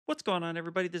What's going on,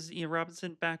 everybody? This is Ian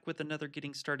Robinson back with another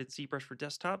Getting Started ZBrush for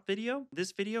Desktop video.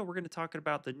 This video, we're going to talk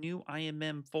about the new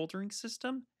IMM foldering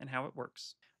system and how it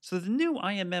works. So the new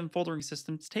IMM foldering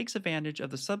system takes advantage of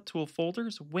the subtool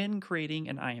folders when creating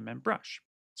an IMM brush.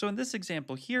 So in this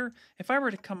example here, if I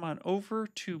were to come on over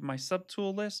to my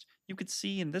subtool list, you could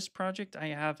see in this project I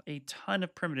have a ton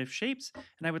of primitive shapes,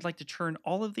 and I would like to turn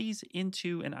all of these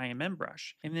into an IMM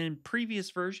brush. And then in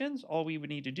previous versions, all we would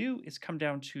need to do is come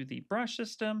down to the brush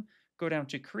system, go down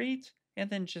to create, and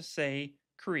then just say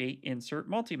create insert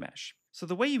multi-mesh. So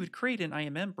the way you would create an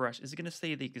IMM brush is going to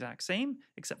stay the exact same,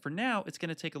 except for now it's going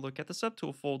to take a look at the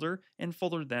subtool folder and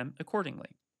folder them accordingly.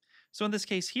 So in this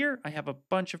case here, I have a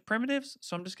bunch of primitives,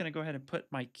 so I'm just going to go ahead and put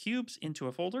my cubes into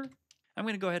a folder. I'm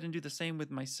going to go ahead and do the same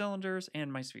with my cylinders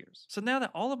and my spheres. So now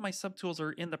that all of my subtools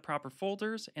are in the proper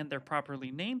folders and they're properly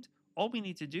named, all we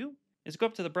need to do is go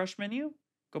up to the brush menu,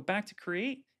 go back to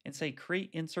create, and say create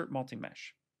insert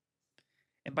multi-mesh.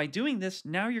 And by doing this,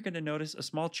 now you're going to notice a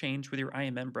small change with your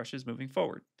IMM brushes moving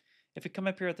forward. If we come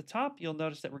up here at the top, you'll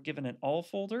notice that we're given an all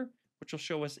folder, which will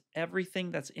show us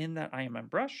everything that's in that IMM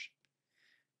brush.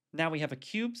 Now we have a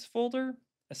cubes folder,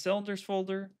 a cylinders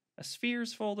folder, a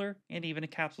spheres folder, and even a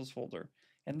capsules folder.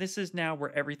 And this is now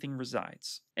where everything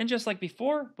resides. And just like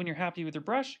before, when you're happy with your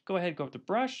brush, go ahead, go to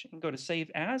brush and go to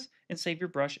save as and save your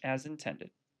brush as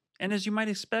intended. And as you might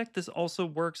expect, this also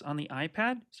works on the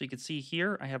iPad. So you can see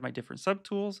here, I have my different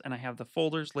subtools and I have the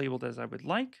folders labeled as I would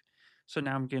like. So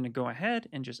now I'm going to go ahead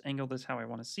and just angle this how I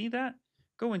want to see that.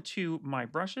 Go into my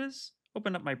brushes,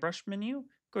 open up my brush menu,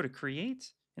 go to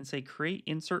create, and say create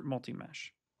insert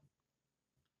multi-mesh.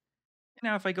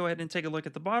 Now if I go ahead and take a look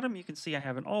at the bottom, you can see I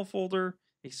have an all folder,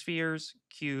 a spheres,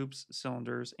 cubes,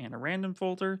 cylinders, and a random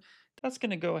folder. That's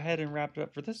going to go ahead and wrap it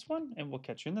up for this one, and we'll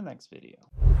catch you in the next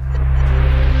video.